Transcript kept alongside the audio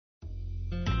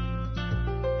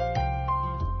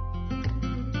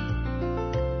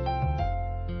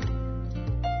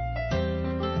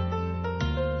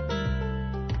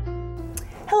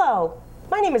Hello,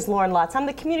 my name is Lauren Lutz. I'm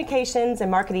the Communications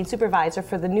and Marketing Supervisor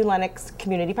for the new Lenox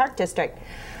Community Park District.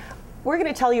 We're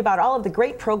going to tell you about all of the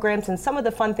great programs and some of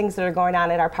the fun things that are going on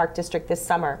at our park district this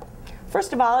summer.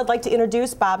 First of all, I'd like to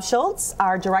introduce Bob Schultz,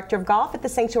 our Director of Golf at the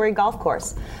Sanctuary Golf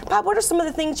Course. Bob, what are some of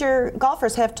the things your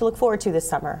golfers have to look forward to this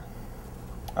summer?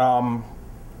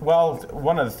 Well,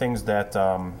 one of the things that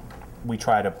we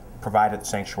try to provide at the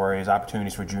Sanctuary is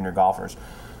opportunities for junior golfers.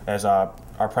 As our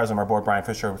president of our board, Brian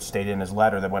Fisher, stated in his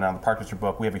letter that went on the Park District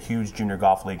book, we have a huge junior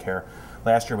golf league here.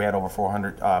 Last year we had over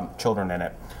 400 children in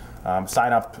it.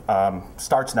 Sign up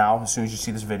starts now as soon as you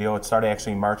see this video. It started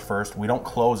actually March 1st. We don't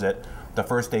close it. The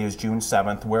first day is June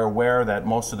 7th. We're aware that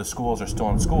most of the schools are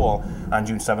still in school on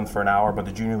June 7th for an hour, but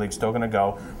the junior league's still going to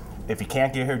go. If you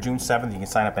can't get here June 7th, you can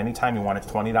sign up anytime you want. It's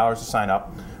 $20 to sign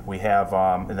up. We have,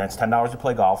 and then it's $10 to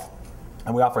play golf.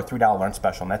 And we offer a $3 lunch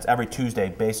special, and that's every Tuesday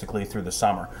basically through the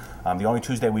summer. The only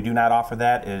Tuesday we do not offer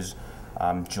that is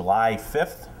July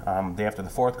 5th, day after the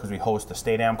 4th, because we host the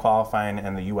State Am qualifying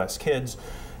and the U.S. Kids.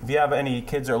 If you have any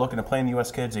kids that are looking to play in the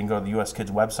U.S. Kids, you can go to the U.S. Kids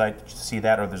website to see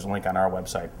that, or there's a link on our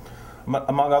website.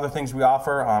 Among other things we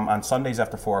offer, on Sundays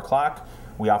after 4 o'clock,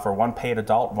 we offer one paid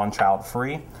adult, one child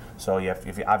free. So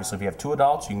obviously if you have 2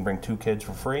 adults, you can bring 2 kids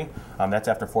for free. That's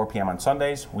after 4 p.m. on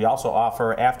Sundays. We also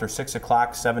offer after 6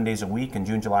 o'clock, 7 days a week in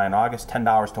June, July, and August,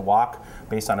 $10 to walk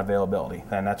based on availability.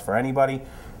 And that's for anybody.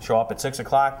 Show up at 6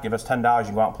 o'clock, give us $10, you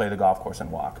can go out and play the golf course and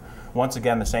walk. Once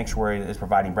again, the Sanctuary is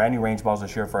providing brand new range balls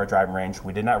this year for our driving range.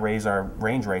 We did not raise our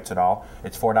range rates at all.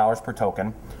 It's $4 per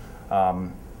token.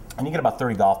 And you get about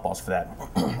 30 golf balls for that.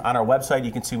 On our website,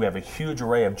 you can see we have a huge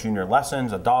array of junior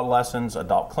lessons,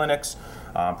 adult clinics,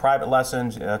 private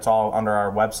lessons. That's all under our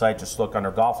website. Just look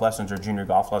under golf lessons or junior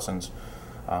golf lessons.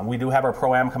 We do have our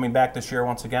Pro-Am coming back this year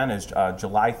once again. Is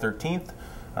July 13th.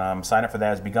 Sign up for that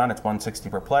has begun. It's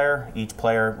 $160 per player. Each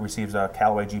player receives a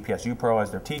Callaway GPS U Pro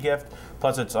as their tee gift.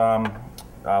 Plus it's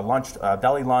lunch,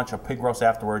 deli lunch, a pig roast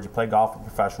afterwards. You play golf with a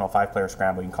professional, 5-player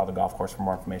scramble. You can call the golf course for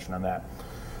more information on that.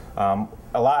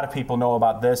 A lot of people know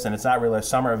about this, and it's not really a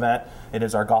summer event. It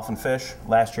is our Golf and Fish.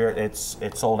 Last year it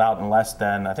sold out in less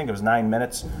than, I think it was 9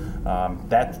 minutes.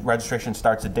 That registration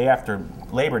starts the day after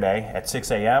Labor Day at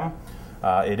 6 a.m.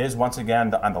 It is once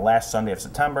again on the last Sunday of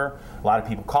September. A lot of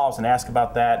people call us and ask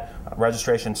about that.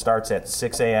 Registration starts at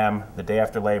 6 a.m. the day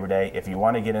after Labor Day. If you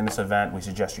want to get in this event, we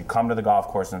suggest you come to the golf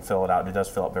course and fill it out. It does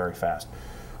fill up very fast.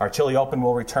 Our Chili Open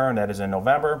will return. That is in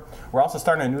November. We're also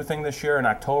starting a new thing this year in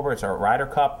October. It's our Ryder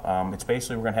Cup. It's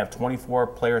basically we're going to have 24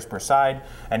 players per side.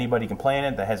 Anybody can play in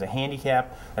it that has a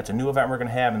handicap. That's a new event we're going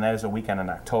to have, and that is a weekend in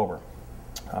October.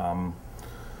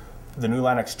 The new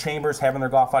Lenox Chambers having their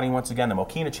golf outing once again. The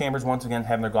Mokina Chambers once again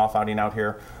having their golf outing out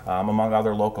here, among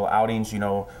other local outings. You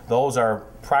know, those are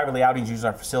privately outings using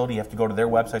our facility. You have to go to their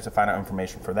websites to find out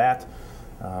information for that.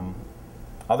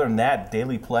 Other than that,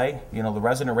 daily play, you know, the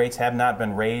resident rates have not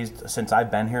been raised since I've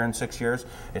been here in 6 years.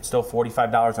 It's still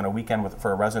 $45 on a weekend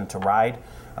for a resident to ride.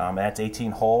 That's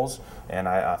 18 holes and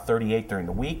 38 during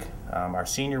the week. Our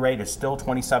senior rate is still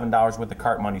 $27 with the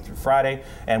cart Monday through Friday.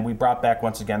 And we brought back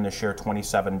once again this year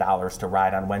 $27 to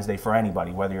ride on Wednesday for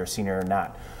anybody, whether you're a senior or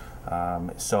not.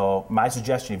 So my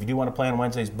suggestion, if you do want to play on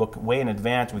Wednesdays, book way in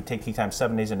advance. We take tee time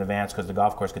 7 days in advance because the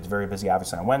golf course gets very busy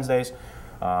obviously on Wednesdays.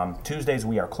 Tuesdays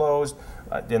we are closed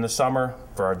in the summer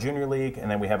for our junior league,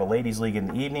 and then we have a ladies league in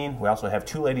the evening. We also have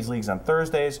 2 ladies leagues on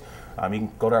Thursdays. You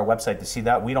can go to our website to see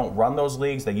that. We don't run those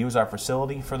leagues. They use our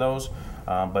facility for those.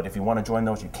 But if you want to join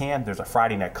those, you can. There's a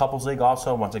Friday night couples league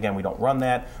also. Once again, we don't run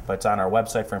that, but it's on our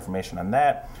website for information on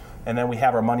that. And then we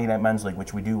have our Monday Night Men's League,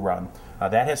 which we do run.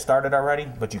 That has started already,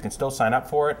 but you can still sign up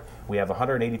for it. We have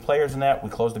 180 players in that. We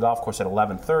close the golf course at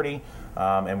 11:30,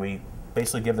 and we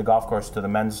basically give the golf course to the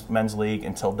men's league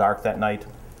until dark that night.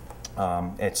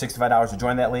 It's $65 to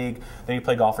join that league. Then you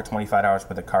play golf for $25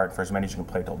 with a cart for as many as you can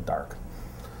play till dark.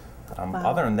 Wow.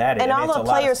 Other than that, and all the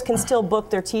players can still book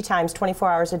their tee times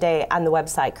 24 hours a day on the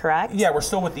website, correct? Yeah, we're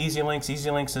still with EasyLinks.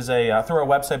 EasyLinks is a through our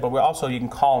website, but we also you can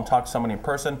call and talk to somebody in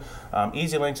person.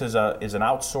 EasyLinks is an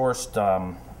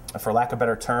outsourced, for lack of a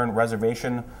better term,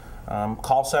 reservation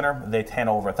call center. They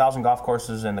handle over 1,000 golf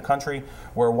courses in the country.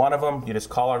 We're one of them. You just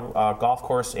call our golf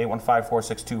course,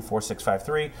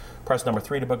 815-462-4653. Press number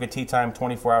 3 to book a tee time,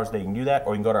 24 hours a day. You can do that,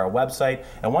 or you can go to our website.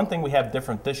 And one thing we have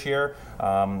different this year,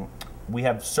 we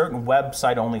have certain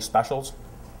website-only specials.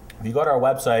 If you go to our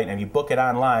website and you book it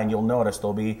online, you'll notice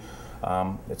there'll be,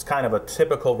 it's kind of a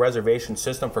typical reservation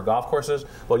system for golf courses.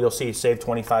 Well, you'll see save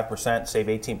 25%, save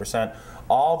 18%.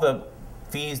 All the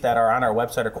fees that are on our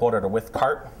website are quoted are with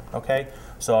cart. Okay,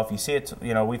 so if you see it,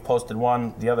 we've posted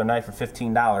one the other night for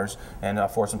 $15, and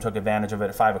Foursome took advantage of it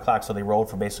at 5 o'clock, so they rolled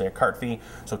for basically a cart fee.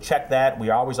 So check that. We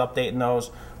are always updating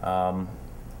those.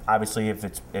 Obviously,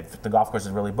 if the golf course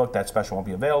is really booked, that special won't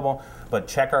be available. But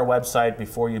check our website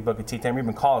before you book a tee time.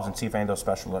 Even call us and see if any of those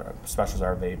specials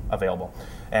are available.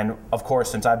 And of course,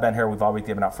 since I've been here, we've always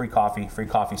given out free coffee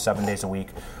 7 days a week.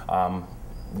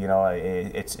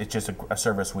 It's just a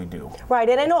service we do. Right,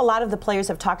 and I know a lot of the players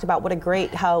have talked about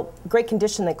how great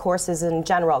condition the course is in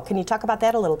general. Can you talk about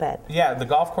that a little bit? Yeah, the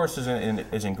golf course is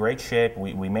in great shape.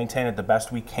 We maintain it the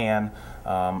best we can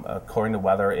according to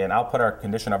weather, and I'll put our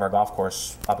condition of our golf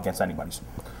course up against anybody's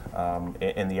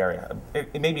in the area.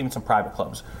 Maybe even some private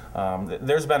clubs.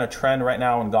 There's been a trend right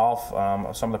now in golf.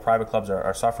 Some of the private clubs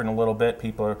are suffering a little bit.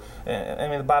 People are,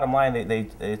 the bottom line, the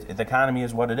economy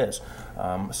is what it is.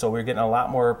 So we're getting a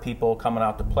lot more people coming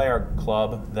out to play our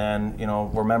club than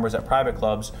we're members at private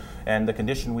clubs. And the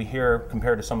condition we hear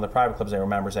compared to some of the private clubs they were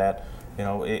members at,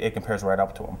 it compares right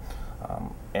up to them.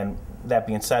 And that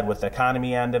being said, with the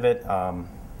economy end of it,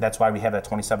 that's why we have that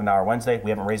 $27 Wednesday. We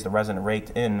haven't raised the resident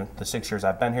rate in the 6 years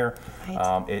I've been here.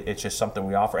 Right. It's just something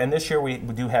we offer. And this year we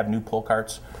do have new pull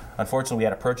carts. Unfortunately, we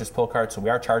had to purchase pull carts, so we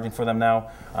are charging for them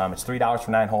now. It's $3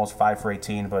 for 9 holes, 5 for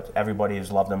 18, but everybody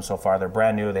has loved them so far. They're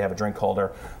brand new. They have a drink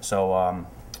holder. So,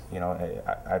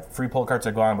 free pull carts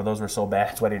are gone, but those were so bad,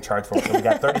 that's why I didn't charge for them. So we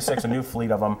got 36, a new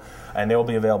fleet of them, and they will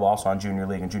be available also on Junior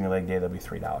League. And Junior League Day, they'll be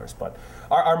 $3. But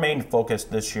our main focus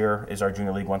this year is our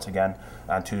Junior League once again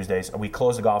on Tuesdays. We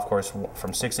close the golf course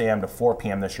from 6 a.m. to 4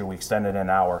 p.m. this year. We extended an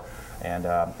hour. And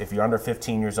if you're under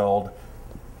 15 years old,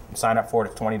 sign up for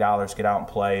it. It's $20. Get out and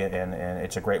play, and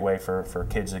it's a great way for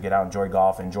kids to get out, enjoy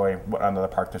golf, enjoy another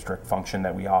Park District function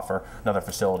that we offer, another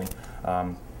facility.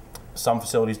 Some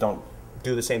facilities don't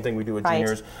do the same thing we do with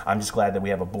juniors. I'm just glad that we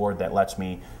have a board that lets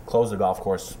me close the golf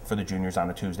course for the juniors on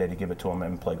a Tuesday to give it to them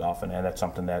and play golf, and that's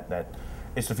something that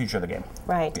is the future of the game.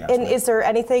 Right. And is there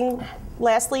anything,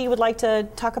 lastly, you would like to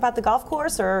talk about the golf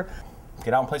course, or?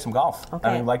 Get out and play some golf. Okay.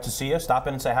 I mean, we'd like to see you. Stop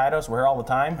in and say hi to us. We're here all the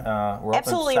time. We're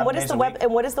absolutely. Open 7 days a week.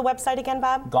 And what is the website again,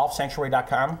 Bob?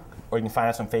 Golfsanctuary.com, or you can find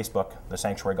us on Facebook, the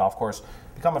Sanctuary Golf Course.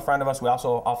 Become a friend of us. We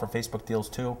also offer Facebook deals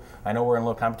too. I know we're in a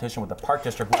little competition with the Park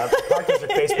District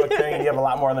Facebook thing, and you have a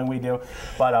lot more than we do,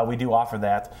 but we do offer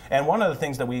that. And one of the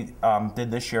things that we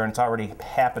did this year, and it's already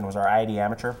happened, was our ID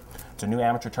Amateur. It's a new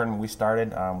amateur tournament we started.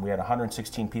 We had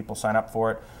 116 people sign up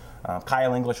for it.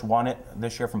 Kyle English won it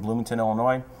this year from Bloomington,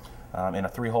 Illinois, in a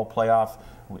 3-hole playoff.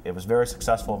 It was a very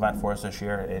successful event for us this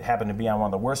year. It happened to be on one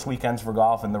of the worst weekends for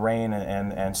golf in the rain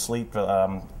and sleet.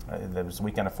 It was the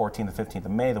weekend of 14th to 15th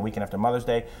of May, the weekend after Mother's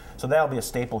Day. So that'll be a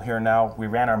staple here now. We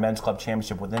ran our men's club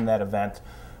championship within that event.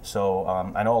 So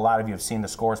I know a lot of you have seen the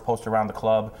scores posted around the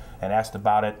club and asked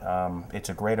about it. It's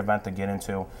a great event to get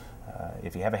into.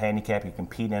 If you have a handicap, you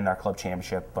compete in our club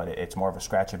championship, but it's more of a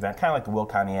scratch event, kind of like the Will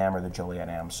County Am or the Joliet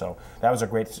Am. So that was a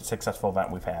great, successful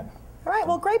event we've had. All right,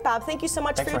 well, great, Bob. Thank you so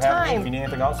much for your time. Me. If you need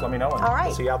anything else, let me know, and all right.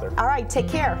 We'll see you out there. All right, take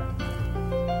care.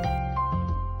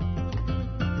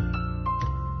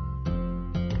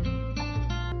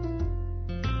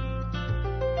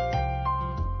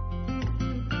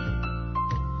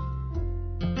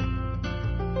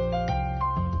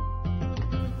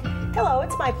 Hello,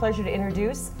 it's my pleasure to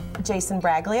introduce Jason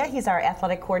Braglia. He's our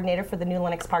athletic coordinator for the new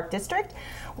Lenox Park District.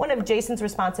 One of Jason's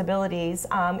responsibilities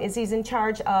is he's in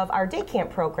charge of our day camp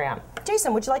program.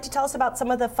 Jason, would you like to tell us about some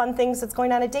of the fun things that's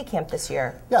going on at day camp this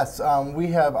year? Yes, we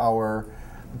have our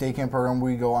day camp program.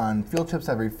 We go on field trips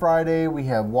every Friday. We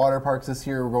have water parks this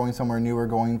year. We're going somewhere new. We're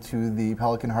going to the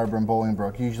Pelican Harbor and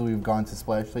Bolingbrook. Usually we've gone to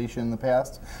Splash Station in the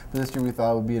past, but this year we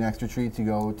thought it would be an extra treat to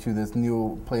go to this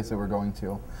new place that we're going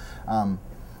to.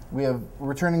 We have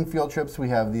returning field trips. We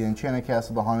have the Enchanted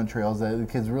Castle, the Haunted Trails that the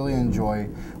kids really enjoy.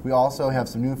 We also have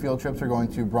some new field trips. We're going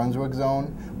to Brunswick Zone,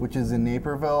 which is in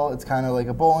Naperville. It's kind of like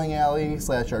a bowling alley /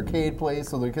 arcade place,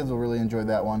 so the kids will really enjoy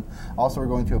that one. Also, we're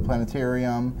going to a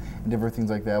planetarium and different things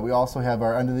like that. We also have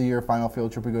our end of the year final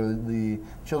field trip. We go to the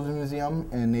Children's Museum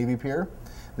in Navy Pier.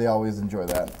 They always enjoy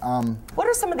that. What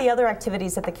are some of the other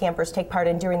activities that the campers take part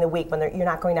in during the week when you're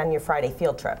not going on your Friday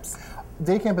field trips?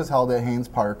 Day camp is held at Haynes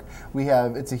Park.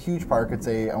 It's a huge park.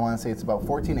 I want to say it's about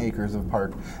 14 acres of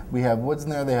park. We have woods in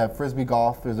there. They have frisbee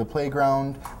golf. There's a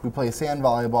playground. We play sand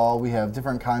volleyball. We have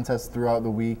different contests throughout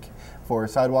the week for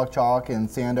sidewalk chalk and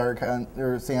sand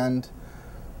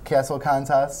castle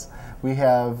contests. We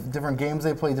have different games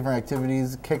they play, different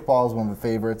activities. Kickball is one of the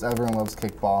favorites. Everyone loves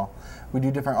kickball. We do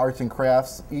different arts and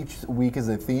crafts. Each week is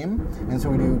a theme, and so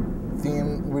we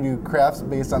do crafts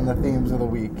based on the themes of the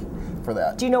week. for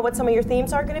that. Do you know what some of your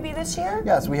themes are going to be this year?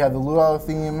 Yes, we have the luau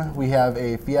theme. We have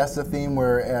a fiesta theme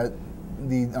where at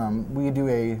we do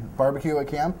a barbecue at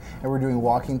camp, and we're doing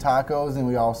walking tacos, and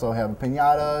we also have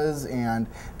pinatas and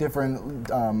different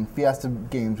fiesta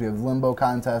games. We have limbo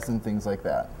contests and things like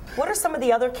that. What are some of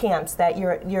the other camps that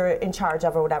you're in charge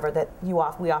of, or whatever, that we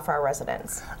offer our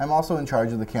residents? I'm also in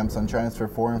charge of the Camp Sunshine. It's for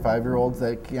 4 and 5-year-olds.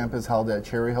 That camp is held at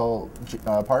Cherry Hill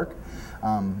Park.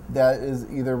 That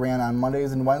is either ran on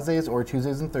Mondays and Wednesdays, or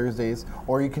Tuesdays and Thursdays,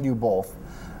 or you can do both.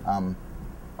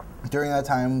 During that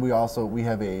time, we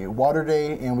have a water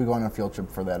day, and we go on a field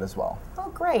trip for that as well. Oh,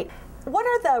 great. What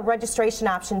are the registration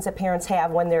options that parents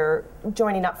have when they're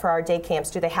joining up for our day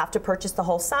camps? Do they have to purchase the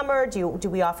whole summer? Do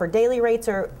we offer daily rates,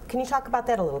 or can you talk about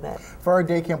that a little bit? For our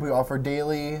day camp, we offer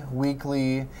daily,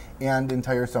 weekly, and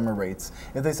entire summer rates.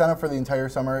 If they sign up for the entire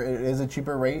summer, it is a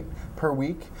cheaper rate per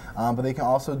week, but they can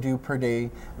also do per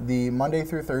day. The Monday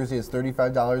through Thursday is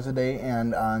 $35 a day,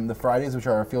 and on the Fridays, which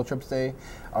are our field trips day,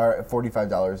 are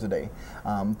 $45 a day.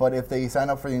 But if they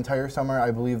sign up for the entire summer, I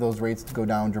believe those rates go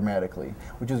down dramatically,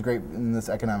 which is great in this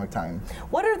economic time.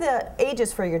 What are the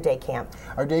ages for your day camp?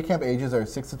 Our day camp ages are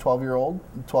 6 to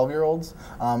 12-year-olds,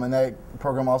 and that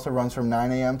program also runs from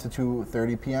 9 a.m. to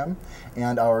 2:30 p.m.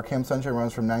 And our Camp Sunshine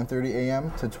runs from 9:30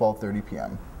 a.m. to 12:30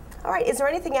 p.m. All right, is there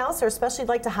anything else or especially you'd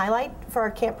like to highlight for our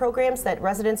camp programs that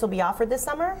residents will be offered this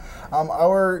summer?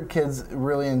 Our kids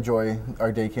really enjoy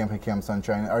our day camp at Camp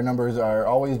Sunshine. Our numbers are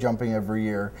always jumping every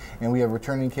year, and we have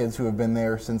returning kids who have been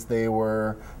there since they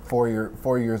were 4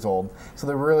 years old. So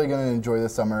they're really going to enjoy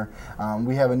this summer.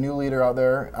 We have a new leader out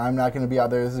there. I'm not going to be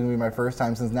out there. This is going to be my first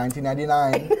time since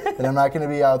 1999 that I'm not going to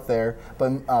be out there.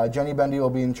 But Jenny Bendy will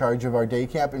be in charge of our day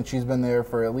camp, and she's been there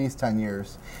for at least 10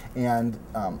 years. And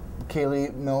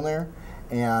Kaylee Milner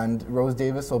and Rose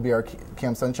Davis will be our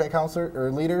Camp Sunshine counselor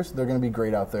or leaders. They're going to be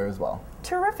great out there as well.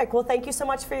 Terrific. Well, thank you so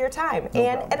much for your time. No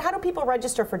and problem. how do people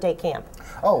register for day camp?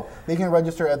 Oh, they can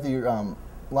register at the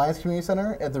Lions Community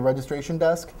Center at the registration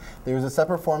desk. There's a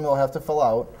separate form they'll have to fill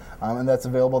out, and that's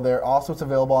available there. Also, it's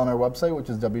available on our website, which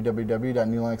is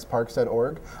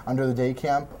www.newlenoxparks.org, under the day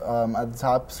camp at the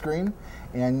top screen,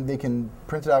 and they can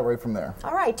print it out right from there.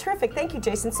 All right, terrific. Thank you,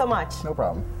 Jason, so much. No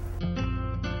problem.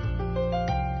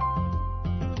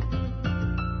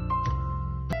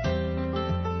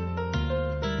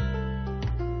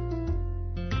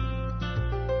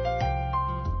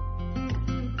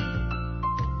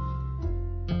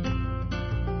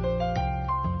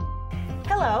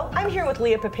 Hello, I'm here with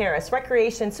Leah Paparis,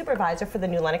 Recreation Supervisor for the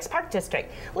new Lenox Park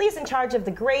District. Leah's in charge of the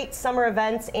great summer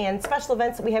events and special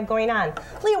events that we have going on.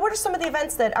 Leah, what are some of the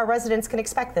events that our residents can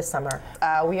expect this summer?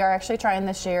 We are actually trying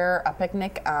this year a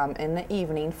picnic in the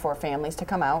evening for families to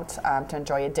come out to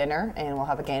enjoy a dinner, and we'll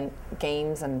have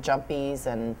games and jumpies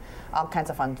and all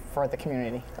kinds of fun for the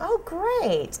community. Oh,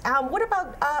 great. What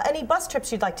about any bus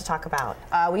trips you'd like to talk about?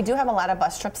 We do have a lot of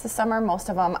bus trips this summer. Most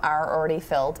of them are already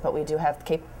filled, but we do have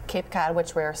Cape Cod,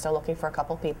 which we're still looking for a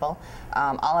couple people.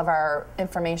 All of our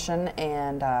information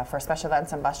and for special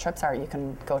events and bus trips you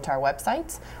can go to our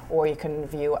website, or you can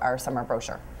view our summer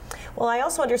brochure. Well, I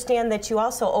also understand that you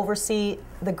also oversee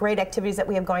the great activities that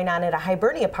we have going on at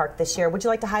Hibernia Park this year. Would you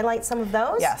like to highlight some of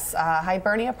those? Yes,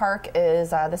 Hibernia Park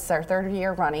is this is our 3rd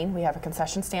year running. We have a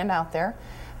concession stand out there.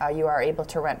 You are able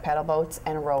to rent paddle boats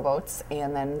and rowboats,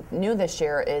 and then new this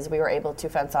year is we were able to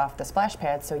fence off the splash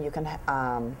pad so you can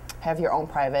have your own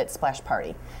private splash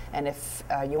party. And if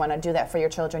you want to do that for your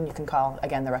children, you can call,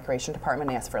 again, the Recreation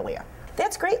Department and ask for Leah.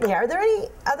 That's great, Leah. Are there any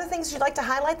other things you'd like to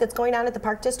highlight that's going on at the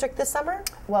Park District this summer?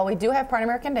 Well, we do have Part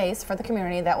American Days for the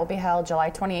community. That will be held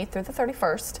July 28th through the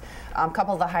 31st. A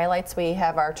couple of the highlights, we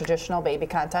have our traditional baby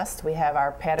contest. We have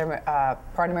our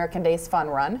Part American Days fun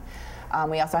run.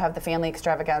 We also have the family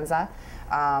extravaganza.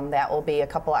 That will be a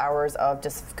couple hours of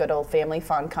just good old family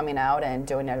fun coming out and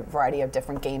doing a variety of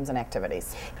different games and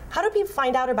activities. How do people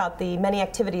find out about the many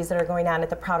activities that are going on at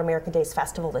the Proud American Days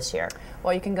Festival this year?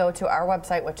 Well, you can go to our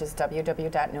website, which is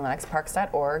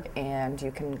www.newlenoxparks.org, and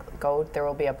you can go, there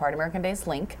will be a Part American Days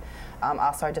link.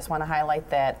 Also, I just want to highlight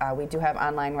that we do have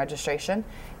online registration,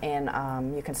 and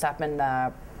you can stop in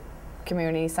the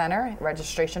Community Center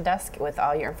registration desk with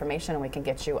all your information, and we can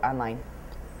get you online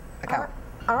account.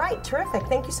 All right, terrific.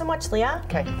 Thank you so much, Leah.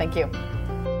 Okay, thank you.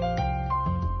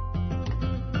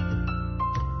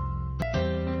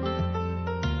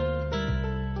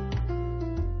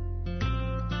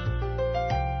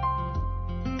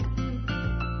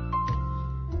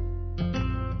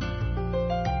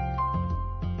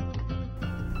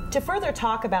 To further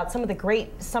talk about some of the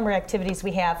great summer activities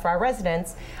we have for our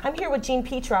residents, I'm here with Jean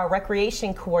Petra, our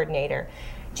Recreation Coordinator.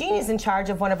 Jean is in charge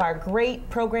of one of our great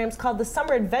programs called the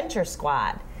Summer Adventure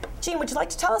Squad. Jean, would you like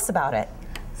to tell us about it?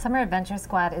 Summer Adventure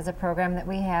Squad is a program that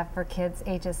we have for kids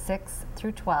ages 6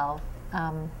 through 12.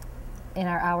 And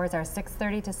our hours are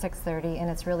 6:30 to 6:30, and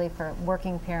it's really for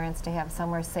working parents to have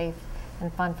somewhere safe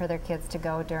and fun for their kids to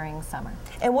go during summer.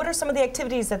 And what are some of the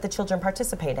activities that the children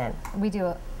participate in? We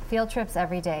do field trips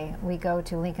every day. We go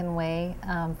to Lincoln Way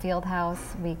Field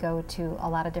House. We go to a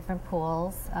lot of different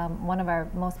pools. One of our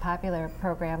most popular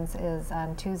programs is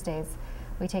on Tuesdays.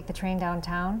 We take the train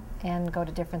downtown and go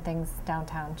to different things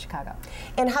downtown Chicago.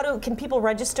 And can people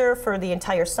register for the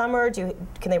entire summer?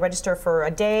 Can they register for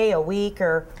a day, a week,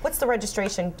 or what's the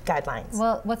registration guidelines?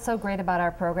 Well, what's so great about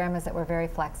our program is that we're very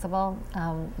flexible.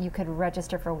 You could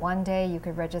register for one day, you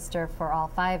could register for all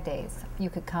 5 days.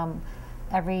 You could come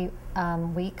every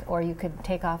week, or you could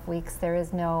take off weeks. There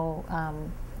is no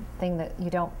thing that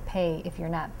you don't pay if you're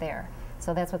not there.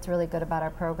 So that's what's really good about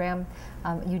our program.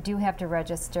 You do have to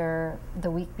register the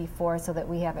week before so that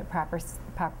we have it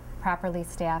properly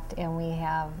staffed, and we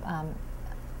have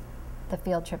the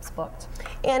field trips booked.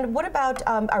 And what about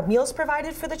are meals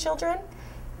provided for the children?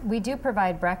 We do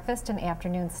provide breakfast and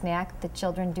afternoon snack. The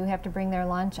children do have to bring their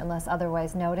lunch unless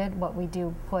otherwise noted. What we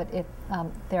do put, if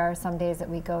there are some days that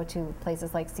we go to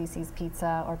places like CC's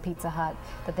Pizza or Pizza Hut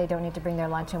that they don't need to bring their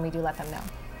lunch, and we do let them know.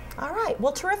 All right,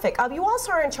 well, terrific. You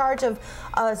also are in charge of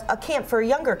a camp for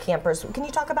younger campers. Can you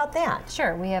talk about that?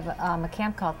 Sure. We have a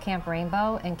camp called Camp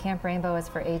Rainbow, and Camp Rainbow is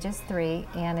for ages 3,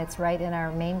 and it's right in our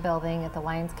main building at the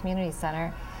Lions Community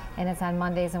Center, and it's on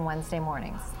Mondays and Wednesday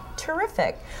mornings.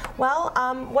 Terrific. Well,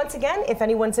 once again, if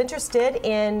anyone's interested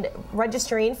in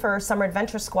registering for Summer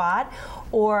Adventure Squad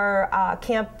or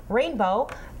Camp Rainbow,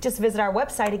 just visit our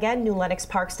website again,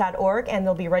 newlenoxparks.org, and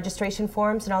there'll be registration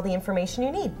forms and all the information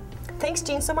you need. Thanks,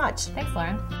 Jean, so much. Thanks,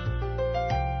 Lauren.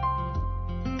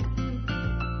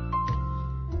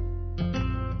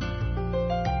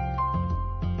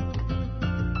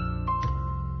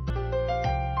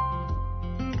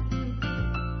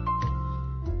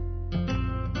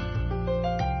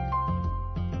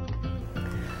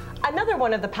 Another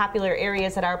one of the popular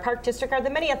areas at our park district are the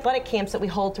many athletic camps that we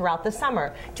hold throughout the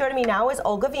summer. Joining me now is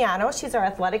Olga Viano. She's our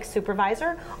athletic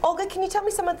supervisor. Olga, can you tell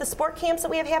me some of the sport camps that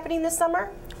we have happening this summer?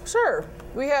 Sure.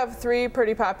 We have 3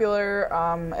 pretty popular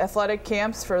athletic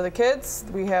camps for the kids.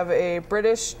 We have a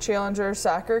British Challenger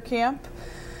soccer camp,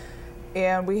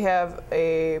 and we have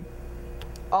a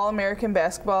All-American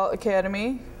Basketball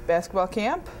Academy basketball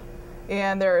camp,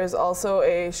 and there is also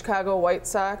a Chicago White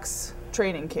Sox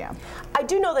training camp. I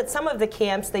do know that some of the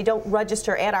camps, they don't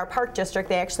register at our park district,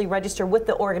 they actually register with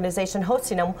the organization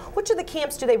hosting them. Which of the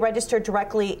camps do they register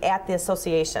directly at the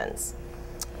associations?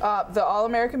 The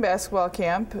All-American Basketball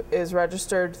Camp is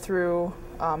registered through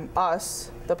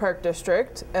us, the park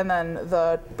district, and then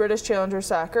the British Challenger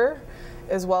Soccer,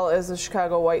 as well as the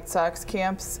Chicago White Sox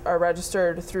camps, are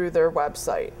registered through their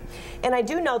website. And I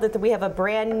do know that we have a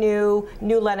brand new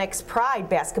Lenox Pride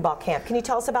basketball camp. Can you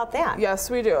tell us about that?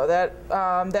 Yes, we do.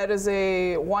 That is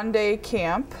a one-day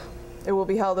camp. It will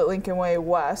be held at Lincoln Way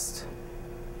West,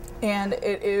 and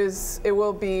it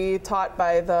will be taught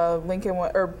by the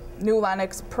New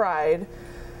Lenox Pride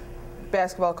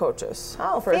basketball coaches.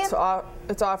 Oh,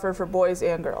 it's offered for boys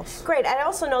and girls. Great. I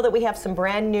also know that we have some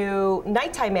brand new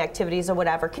nighttime activities or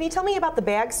whatever. Can you tell me about the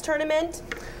bags tournament?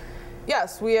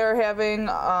 Yes, we are having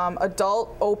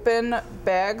adult open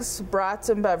bags, brats,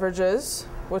 and beverages,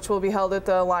 which will be held at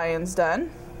the Lions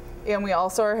Den. And we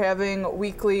also are having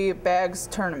weekly bags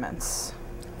tournaments.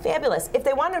 Fabulous. If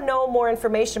they want to know more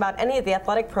information about any of the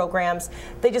athletic programs,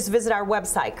 they just visit our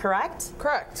website, correct?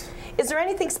 Correct. Is there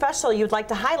anything special you'd like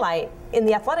to highlight in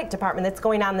the athletic department that's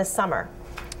going on this summer?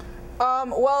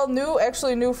 Well,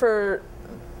 new for,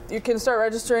 you can start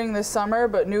registering this summer,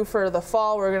 but new for the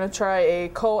fall, we're going to try a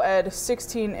co-ed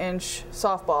 16-inch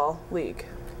softball league.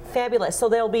 Fabulous. So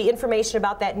there'll be information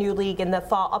about that new league in the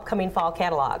upcoming fall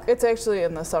catalog. It's actually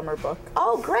in the summer book.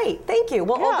 Oh, great. Thank you.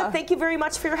 Well, Yeah. Olga, thank you very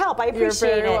much for your help. I appreciate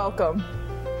it. You're very welcome.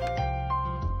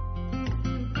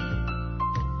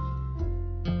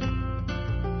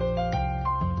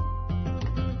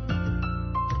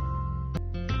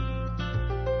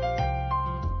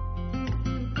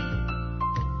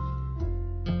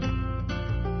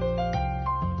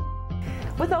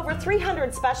 With over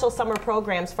 300 special summer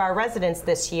programs for our residents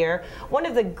this year, one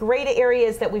of the great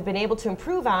areas that we've been able to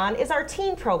improve on is our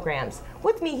teen programs.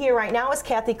 With me here right now is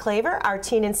Kathy Claver, our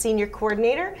teen and senior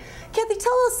coordinator. Kathy,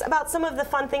 tell us about some of the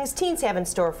fun things teens have in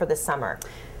store for this summer.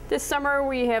 This summer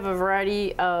we have a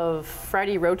variety of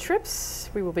Friday road trips.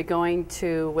 We will be going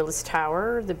to Willis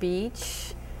Tower, the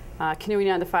beach, canoeing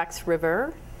on the Fox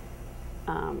River,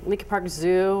 Lincoln Park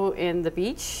Zoo and the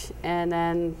beach, and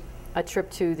then a trip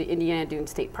to the Indiana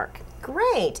Dunes State Park.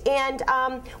 Great. And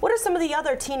what are some of the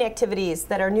other teen activities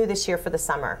that are new this year for the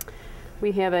summer?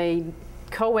 We have a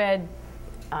co-ed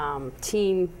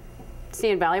teen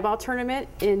sand volleyball tournament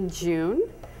in June.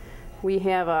 We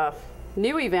have a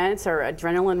new event, it's our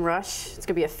Adrenaline Rush. It's going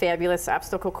to be a fabulous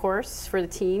obstacle course for the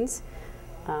teens,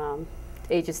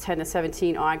 ages 10 to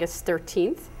 17, August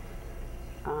 13th.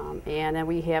 And then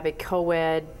we have a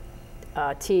co-ed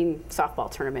teen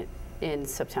softball tournament in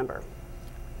September.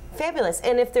 Fabulous.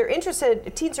 And if they're interested,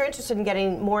 if teens are interested in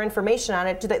getting more information on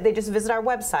it, do they just visit our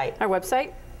website? Our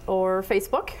website or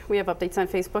Facebook. We have updates on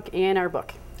Facebook and our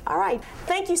book. All right.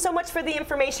 Thank you so much for the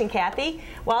information, Kathy.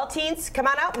 Well, teens, come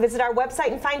on out, visit our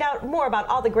website, and find out more about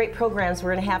all the great programs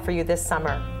we're going to have for you this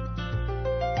summer.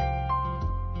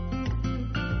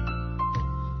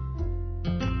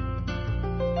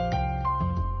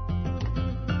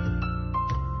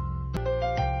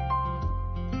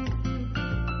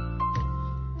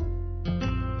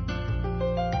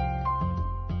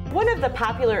 One of the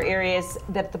popular areas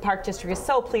that the Park District is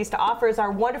so pleased to offer is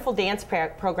our wonderful dance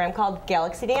program called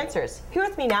Galaxy Dancers. Here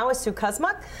with me now is Sue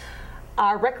Kuzmuk,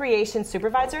 our recreation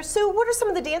supervisor. Sue, what are some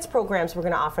of the dance programs we're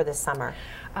going to offer this summer?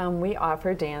 We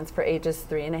offer dance for ages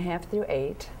 3.5 through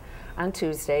 8 on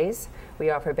Tuesdays. We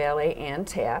offer ballet and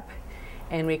tap.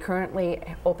 And we currently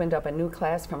opened up a new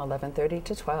class from 11:30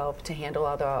 to 12 to handle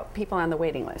all the people on the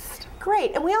waiting list.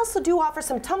 Great, and we also do offer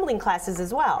some tumbling classes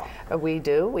as well. We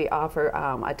do. We offer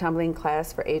a tumbling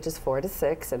class for ages 4 to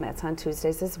 6, and that's on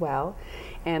Tuesdays as well.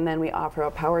 And then we offer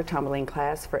a power tumbling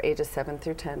class for ages 7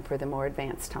 through 10 for the more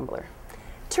advanced tumbler.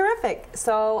 Terrific.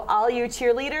 So all you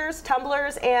cheerleaders,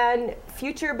 tumblers, and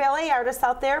future ballet artists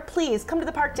out there, please come to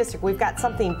the Park District. We've got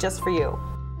something just for you.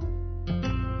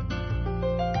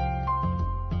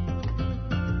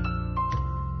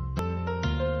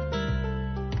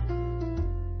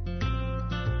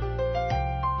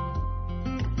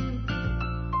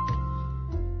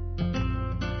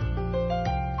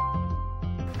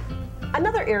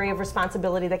 Another area of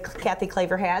responsibility that Kathy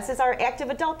Claver has is our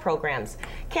active adult programs.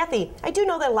 Kathy, I do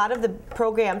know that a lot of the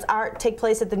programs take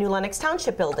place at the new Lenox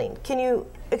Township building. Can you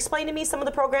explain to me some of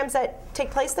the programs that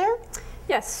take place there?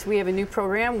 Yes, we have a new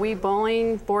program, Wii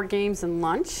Bowling, Board Games, and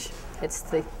Lunch. It's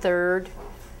the third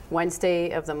Wednesday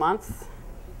of the month,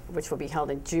 which will be held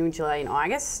in June, July, and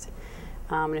August.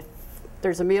 If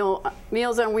there's a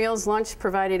Meals on Wheels lunch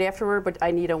provided afterward, but I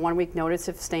need a 1-week notice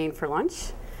of staying for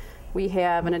lunch. We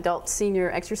have an adult senior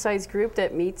exercise group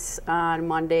that meets on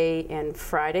Monday and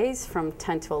Fridays from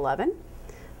 10 to 11.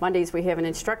 Mondays we have an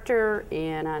instructor,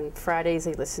 and on Fridays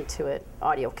they listen to an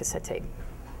audio cassette tape.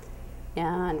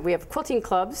 And we have quilting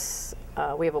clubs.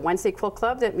 We have a Wednesday quilt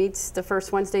club that meets the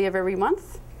first Wednesday of every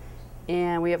month.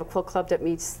 And we have a quilt club that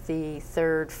meets the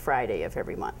third Friday of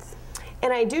every month.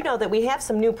 And I do know that we have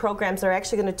some new programs that are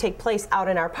actually going to take place out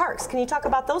in our parks. Can you talk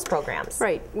about those programs?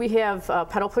 Right. We have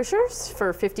pedal pushers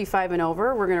for 55 and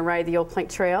over. We're going to ride the Old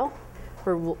Plank Trail.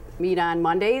 We'll meet on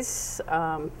Mondays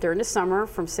during the summer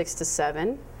from 6 to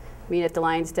 7. Meet at the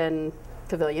Lions Den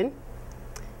Pavilion.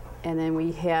 And then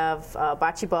we have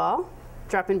bocce ball,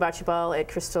 drop-in bocce ball at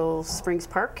Crystal Springs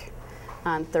Park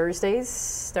on Thursdays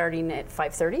starting at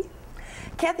 5:30.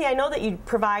 Kathy, I know that you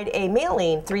provide a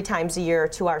mailing 3 times a year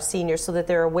to our seniors so that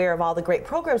they're aware of all the great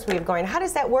programs we have going. How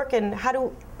does that work, and how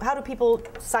do people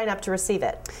sign up to receive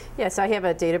it? Yes, I have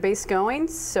a database going,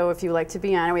 so if you'd like to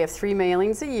be on it, we have 3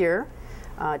 mailings a year.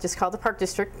 Just call the Park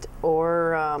District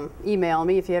or email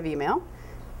me if you have email,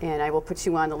 and I will put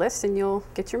you on the list and you'll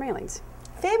get your mailings.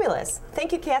 Fabulous.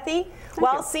 Thank you, Kathy.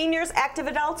 Thank you. Seniors, active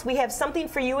adults, we have something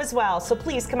for you as well, so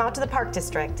please come out to the Park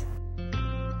District.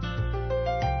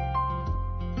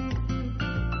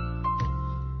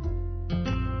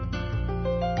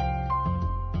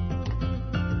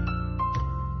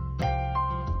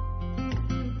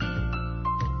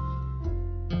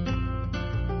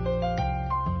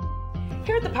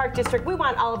 Here at the Park District, we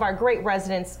want all of our great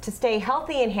residents to stay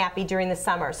healthy and happy during the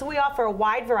summer, so we offer a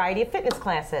wide variety of fitness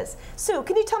classes. Sue,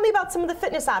 can you tell me about some of the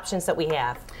fitness options that we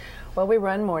have? Well, we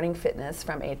run morning fitness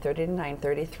from 8:30 to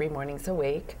 9:30, 3 mornings a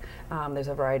week. There's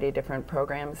a variety of different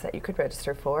programs that you could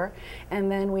register for. And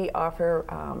then we offer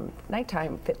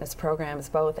nighttime fitness programs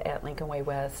both at Lincoln Way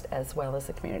West as well as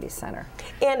the Community Center.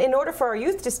 And in order for our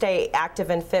youth to stay active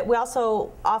and fit, we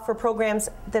also offer programs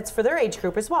that's for their age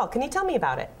group as well. Can you tell me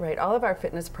about it? Right, all of our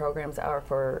fitness programs are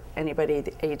for anybody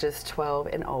ages 12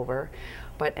 and over,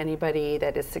 but anybody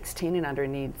that is 16 and under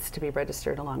needs to be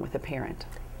registered along with a parent.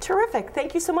 Terrific.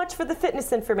 Thank you so much for the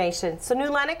fitness information. So New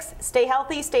Lenox, stay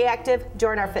healthy, stay active,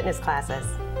 join our fitness classes.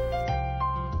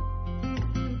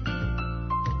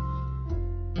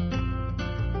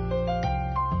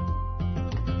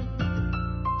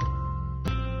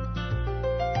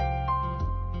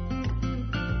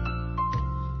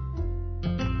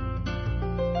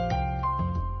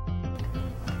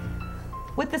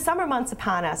 With the summer months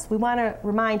upon us, we want to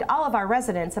remind all of our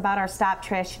residents about our Stop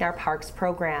Trashing Our Parks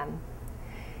program.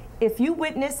 If you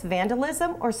witness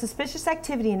vandalism or suspicious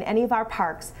activity in any of our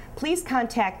parks, please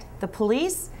contact the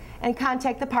police and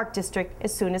contact the Park District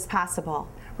as soon as possible.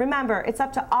 Remember, it's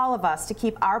up to all of us to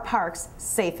keep our parks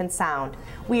safe and sound.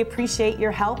 We appreciate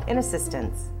your help and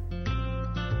assistance.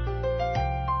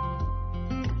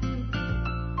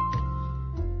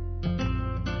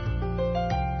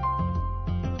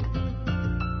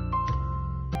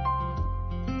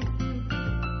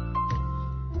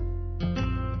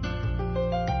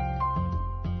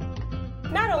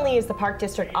 Not only is the Park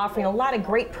District offering a lot of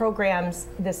great programs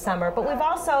this summer, but we've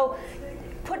also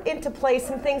put into place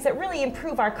some things that really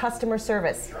improve our customer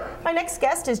service. My next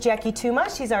guest is Jackie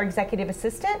Tuma. She's our executive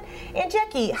assistant. And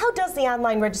Jackie, how does the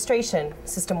online registration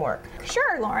system work?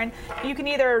 Sure, Lauren. You can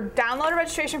either download a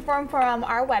registration form from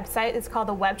our website. It's called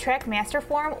the WebTrack Master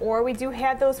Form, or we do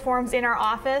have those forms in our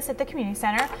office at the community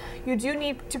center. You do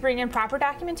need to bring in proper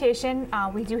documentation.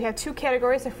 We do have two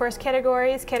categories. The first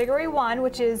category is Category 1,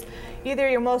 which is either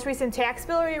your most recent tax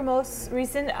bill or your most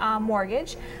recent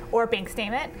mortgage or bank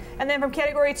statement. And then from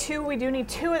Category 2, we do need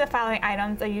two of the following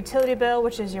items: a utility bill,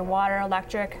 which is your water,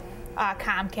 electric,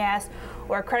 Comcast,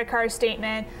 or a credit card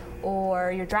statement,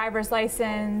 or your driver's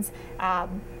license,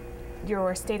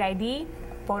 your state ID,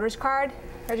 voter's card,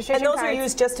 registration And those cards. are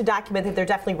used just to document that they're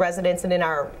definitely residents and in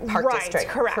our park district.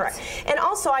 Correct. And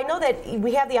also, I know that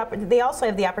we have they also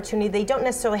have the opportunity. They don't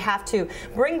necessarily have to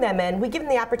bring them in. We give them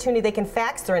the opportunity. They can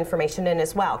fax their information in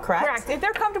as well. Correct. Correct. If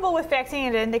they're comfortable with faxing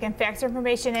it in, they can fax their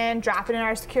information in, drop it in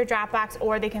our secure Dropbox,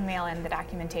 or they can mail in the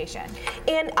documentation.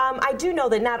 And I do know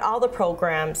that not all the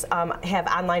programs have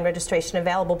online registration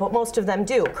available, but most of them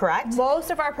do. Correct.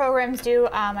 Most of our programs do.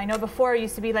 I know before it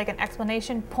used to be like an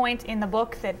explanation point in the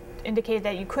book that indicated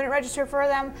that you couldn't register for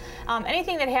them.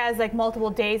 Anything that has like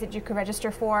multiple days that you could register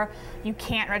for, you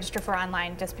can't register for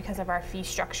online just because of our fee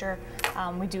structure.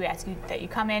 We do ask you that you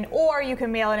come in, or you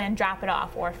can mail it in, drop it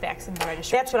off, or fax in the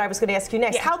registration. That's what I was going to ask you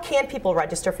next. Yeah. How can people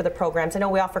register for the programs? I know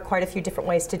we offer quite a few different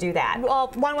ways to do that.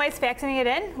 Well, one way is faxing it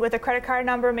in with a credit card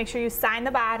number. Make sure you sign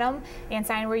the bottom and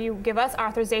sign where you give us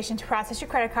authorization to process your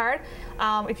credit card.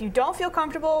 If you don't feel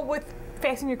comfortable with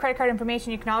faxing your credit card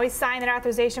information, you can always sign that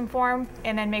authorization form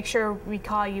and then make sure we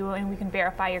call you and we can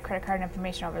verify your credit card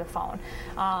information over the phone.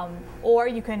 Or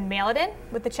you can mail it in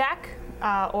with the check,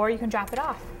 or you can drop it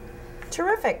off.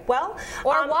 Terrific. Well,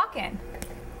 Or walk in.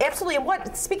 Absolutely.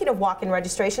 And speaking of walk-in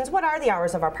registrations, what are the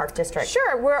hours of our park district?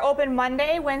 Sure. We're open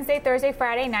Monday, Wednesday, Thursday,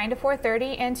 Friday, 9 to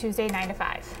 4:30, and Tuesday, 9 to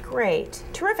 5. Great.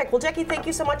 Terrific. Well, Jackie, thank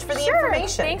you so much for the Sure.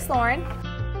 information. Thanks, Lauren.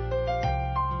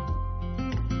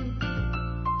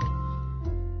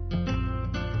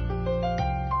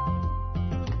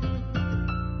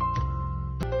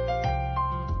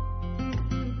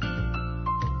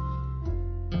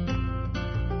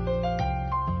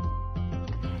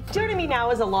 Joining me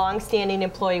now is a long-standing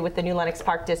employee with the new Lenox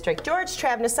Park District. George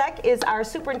Travnicek is our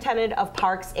Superintendent of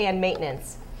Parks and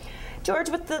Maintenance. George,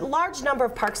 with the large number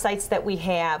of park sites that we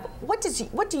have, what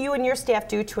do you and your staff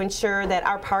do to ensure that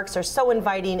our parks are so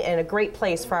inviting and a great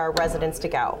place for our residents to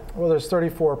go? Well, there's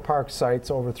 34 park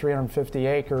sites, over 350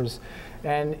 acres,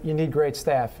 and you need great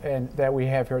staff, and that we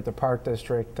have here at the Park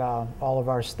District. All of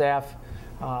our staff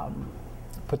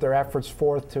put their efforts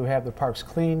forth to have the parks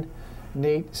clean,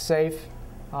 neat, safe,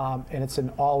 and it's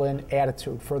an all-in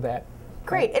attitude for that.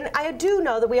 Great. And I do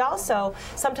know that we also,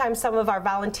 sometimes some of our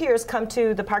volunteers come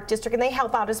to the Park District and they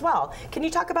help out as well. Can you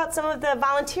talk about some of the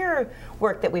volunteer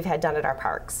work that we've had done at our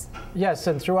parks? Yes,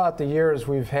 and throughout the years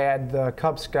we've had the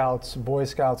Cub Scouts, Boy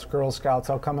Scouts, Girl Scouts,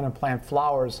 they'll come in and plant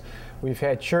flowers. We've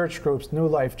had church groups, New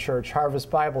Life Church, Harvest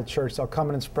Bible Church, they'll come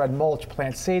in and spread mulch,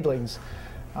 plant seedlings.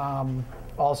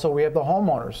 Also, we have the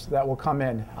homeowners that will come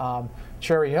in.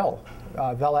 Cherry Hill.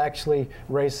 They'll actually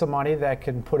raise some money that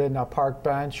can put in a park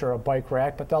bench or a bike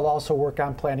rack, but they'll also work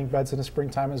on planting beds in the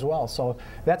springtime as well. So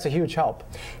that's a huge help.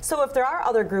 So if there are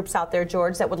other groups out there,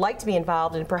 George, that would like to be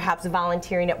involved in perhaps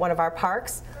volunteering at one of our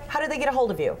parks, how do they get a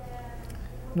hold of you?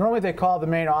 Normally they call the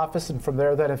main office, and from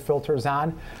there then it filters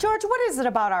on. George, what is it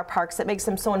about our parks that makes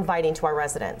them so inviting to our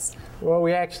residents? Well,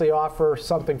 we actually offer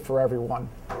something for everyone.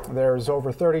 There's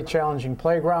over 30 challenging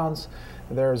playgrounds.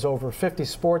 There's over 50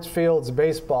 sports fields,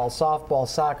 baseball, softball,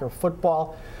 soccer,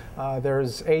 football.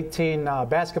 There's 18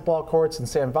 basketball courts and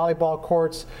sand volleyball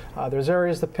courts. There's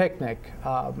areas to picnic,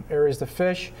 areas to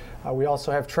fish. We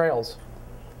also have trails.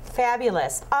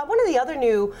 Fabulous. One of the other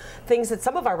new things that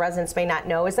some of our residents may not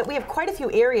know is that we have quite a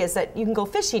few areas that you can go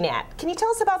fishing at. Can you tell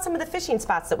us about some of the fishing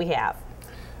spots that we have?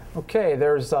 Okay,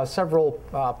 there's several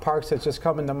parks that just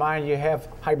come into mind. You have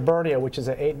Hibernia, which is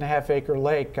an 8.5-acre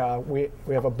lake.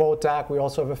 We have a boat dock. We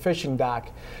also have a fishing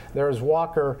dock. There's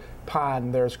Walker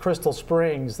Pond. There's Crystal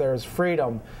Springs. There's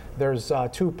Freedom. There's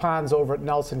 2 ponds over at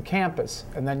Nelson Campus.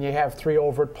 And then you have 3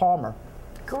 over at Palmer.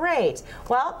 Great.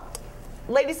 Well,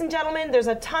 ladies and gentlemen, there's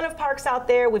a ton of parks out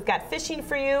there. We've got fishing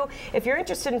for you. If you're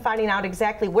interested in finding out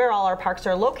exactly where all our parks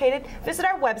are located, visit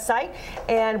our website,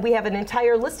 and we have an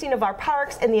entire listing of our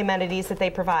parks and the amenities that they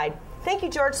provide. Thank you,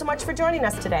 George, so much for joining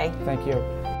us today. Thank you.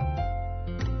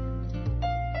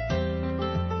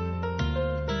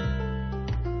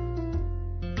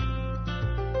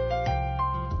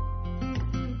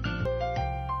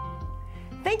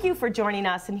 Thank you for joining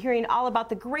us and hearing all about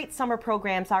the great summer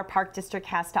programs our park district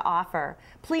has to offer.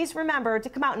 Please remember to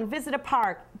come out and visit a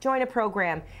park, join a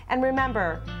program, and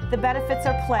remember, the benefits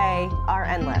of play are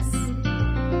endless.